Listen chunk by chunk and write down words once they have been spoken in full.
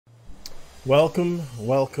Welcome,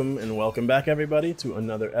 and welcome back, everybody, to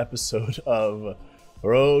another episode of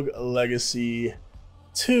Rogue Legacy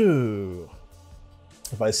 2.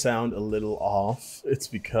 If I sound a little off, it's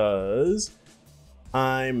because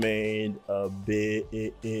I made a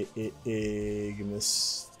big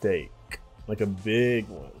mistake, like a big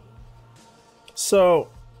one. So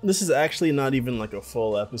this is actually not even like a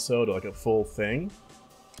full episode or like a full thing,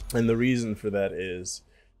 and the reason for that is,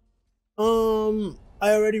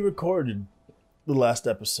 I already recorded the last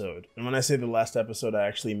episode. And when I say the last episode, I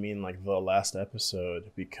actually mean like the last episode,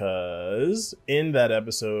 because in that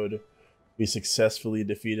episode, we successfully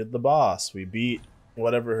defeated the boss. We beat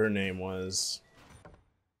whatever her name was.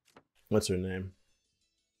 What's her name?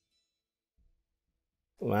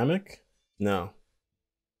 Lamech? No.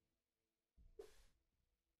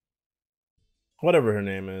 Whatever her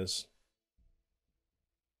name is.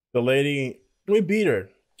 The lady, we beat her.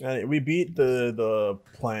 We beat the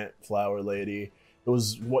plant flower lady. It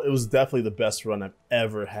was definitely the best run I've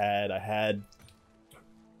ever had. I had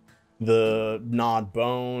the gnawed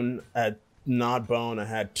bone. At gnawed bone, I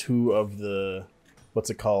had 2 of the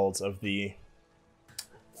of the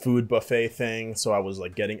food buffet thing. So I was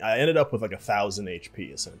like I ended up with like 1,000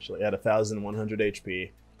 HP essentially. I had 1,100 HP,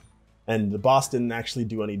 and the boss didn't actually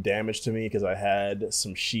do any damage to me because I had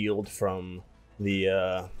some shield from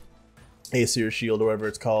the Aesir shield or whatever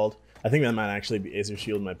it's called. I think that might actually be Aesir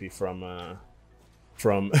shield, might be from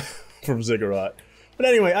from Ziggurat. But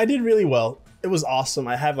anyway, I did really well. It was awesome.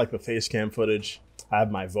 I have like the face cam footage. I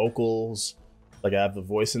have my vocals, like I have the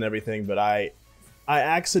voice and everything, but I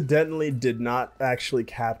accidentally did not actually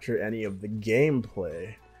capture any of the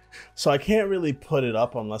gameplay. So I can't really put it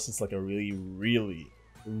up unless it's like a really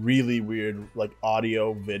weird like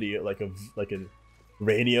audio video, like a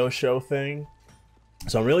radio show thing.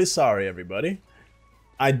 So I'm really sorry, everybody.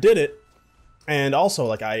 I did it, and also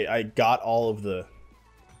like I got all of the.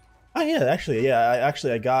 Oh yeah,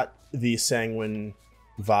 I got the Sanguine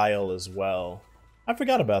Vial as well. I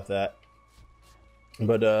forgot about that.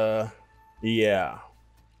 But yeah,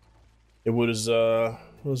 it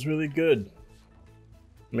was really good.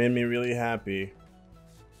 Made me really happy,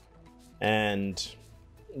 and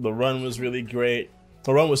the run was really great.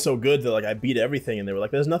 The run was so good that like I beat everything, and they were like,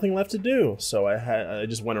 "There's nothing left to do." So I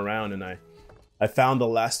just went around and I found the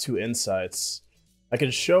last 2 insights. I can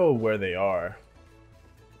show where they are.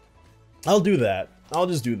 I'll do that. I'll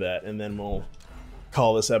just do that, and then we'll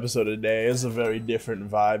call this episode a day. It's a very different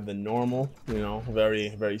vibe than normal. You know,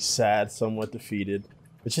 very sad, somewhat defeated.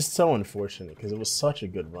 It's just so unfortunate because it was such a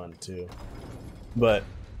good run too. But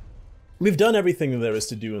we've done everything there is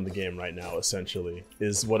to do in the game right now, essentially,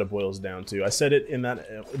 is what it boils down to. I said it in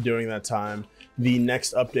that during that time. The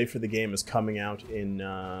next update for the game is coming out in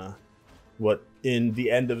in the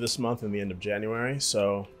end of this month, in the end of January.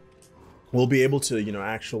 So we'll be able to, you know,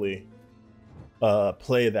 actually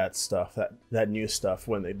play that stuff, that new stuff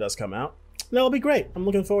when it does come out. That'll be great. I'm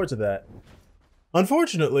looking forward to that.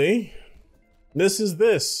 Unfortunately, this is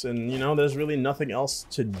this, and you know, there's really nothing else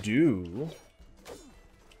to do.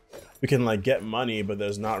 We can like get money, but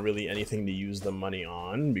there's not really anything to use the money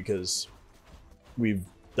on because we've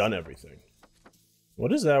done everything.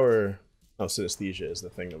 What is our... Oh, synesthesia is the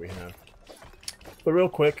thing that we have. But real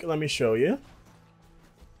quick, let me show you.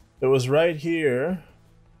 It was right here.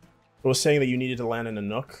 It was saying that you needed to land in a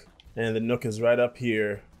nook, and the nook is right up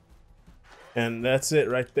here. And that's it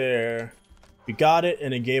right there. We got it,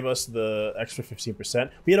 and it gave us the extra 15%.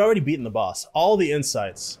 We had already beaten the boss. All the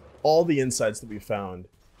insights that we found,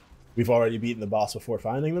 we've already beaten the boss before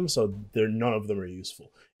finding them, so none of them are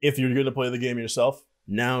useful. If you're going to play the game yourself,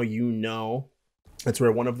 now you know that's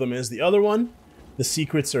where one of them is. The other one, the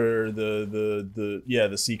secrets are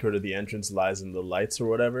the secret of the entrance lies in the lights or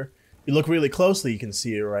whatever. You look really closely, you can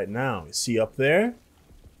see it right now. You see up there?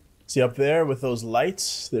 See up there with those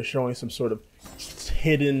lights? They're showing some sort of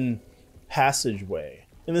hidden passageway.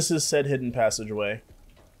 And this is said hidden passageway.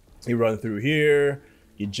 You run through here,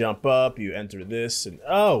 you jump up, you enter this, and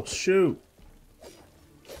oh, shoot.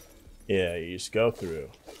 Yeah, you just go through.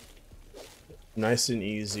 Nice and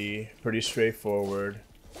easy, pretty straightforward.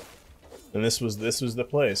 And this was the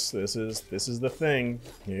place. This is the thing.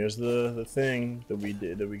 Here's the thing that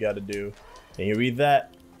we got to do. Can you read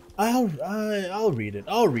that? I'll read it.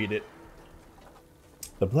 I'll read it.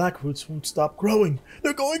 The black roots won't stop growing.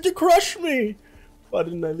 They're going to crush me. Why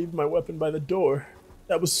didn't I leave my weapon by the door?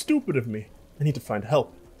 That was stupid of me. I need to find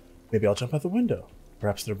help. Maybe I'll jump out the window.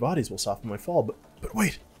 Perhaps their bodies will soften my fall. But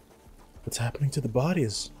wait. What's happening to the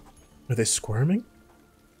bodies? Are they squirming?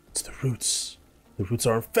 It's the roots. The roots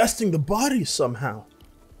are infesting the bodies somehow.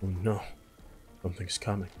 Oh no. Something's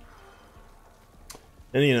coming.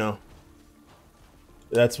 And you know,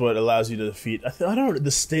 That's what allows you to defeat, I don't know,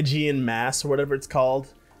 the Stygian Mass or whatever it's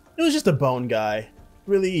called. It was just a bone guy.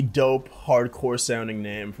 Really dope, hardcore sounding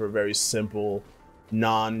name for a very simple,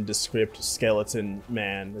 nondescript skeleton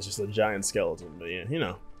man. It's just a giant skeleton, but yeah, you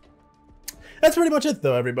know. That's pretty much it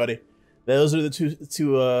though, everybody. Those are the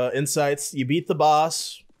two insights. You beat the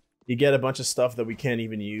boss. You get a bunch of stuff that we can't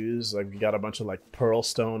even use. Like we got a bunch of like pearl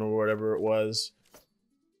stone or whatever it was.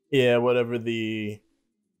 Yeah, whatever this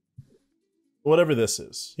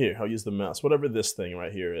is. Here, I'll use the mouse. Whatever this thing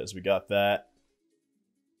right here is. We got that.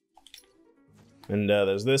 And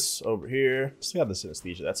there's this over here. Still got the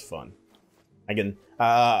synesthesia. That's fun.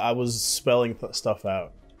 I was spelling stuff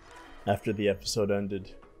out after the episode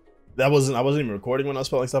ended. I wasn't even recording when I was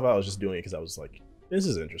spelling stuff out. I was just doing it because I was like, this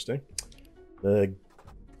is interesting.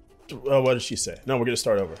 What did she say? No, we're gonna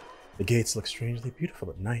start over. The gates look strangely beautiful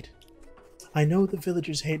at night. I know the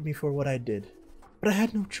villagers hate me for what I did, but I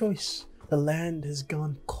had no choice. The land has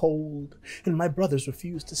gone cold, and my brothers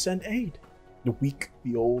refused to send aid. The weak,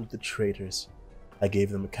 the old, the traitors. I gave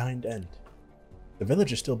them a kind end. The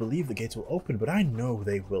villagers still believe the gates will open, but I know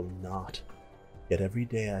they will not. Yet every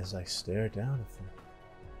day as I stare down at them,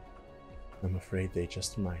 I'm afraid they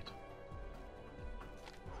just might.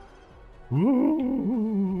 Ooh,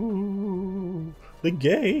 the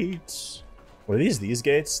gates. Were these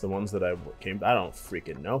gates? The ones that I don't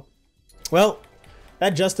freaking know. Well,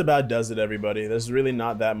 that just about does it, everybody. There's really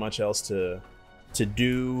not that much else to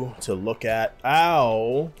do, to look at.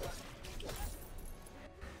 Ow!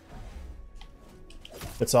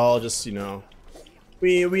 It's all just, you know,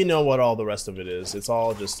 we know what all the rest of it is. It's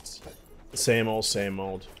all just the same old, same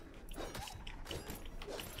old.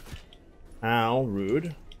 Ow,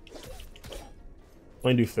 rude.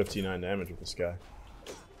 Only do 59 damage with this guy.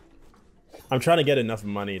 I'm trying to get enough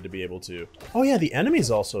money to be able to. Oh yeah, the enemies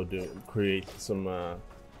also do create some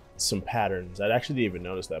patterns. I actually didn't even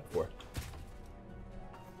notice that before.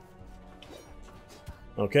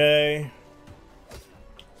 Okay.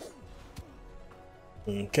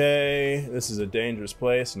 Okay, this is a dangerous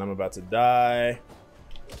place and I'm about to die.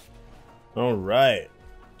 All right.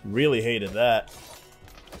 Really hated that.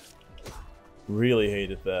 Really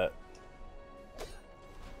hated that.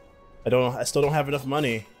 I still don't have enough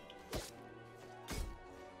money.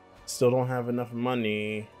 Still don't have enough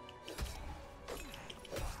money.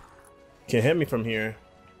 Can't hit me from here.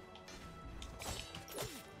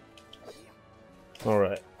 All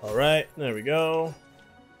right, there we go.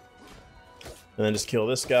 And then just kill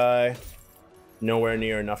this guy. Nowhere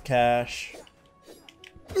near enough cash.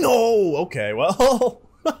 No! Okay, well.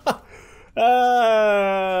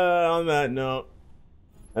 On that note,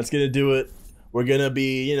 that's gonna do it. We're gonna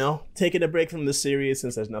be, you know, taking a break from this series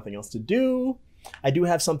since there's nothing else to do. I do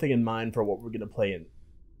have something in mind for what we're gonna play in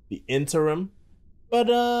the interim. But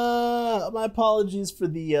my apologies for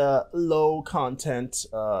the low content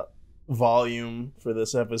volume for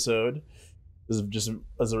this episode. This is just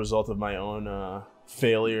as a result of my own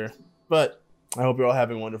failure. But I hope you're all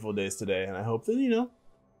having wonderful days today, and I hope that, you know,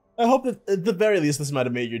 I hope that at the very least this might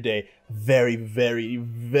have made your day very, very,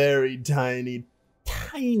 very tiny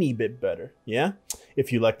bit better. Yeah?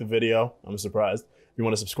 If you liked the video, I'm surprised. If you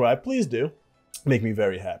want to subscribe, please do. Make me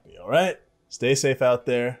very happy, all right? Stay safe out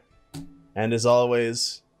there. And as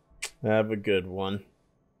always, have a good one.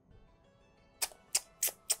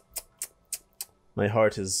 My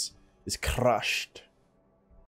heart is crushed.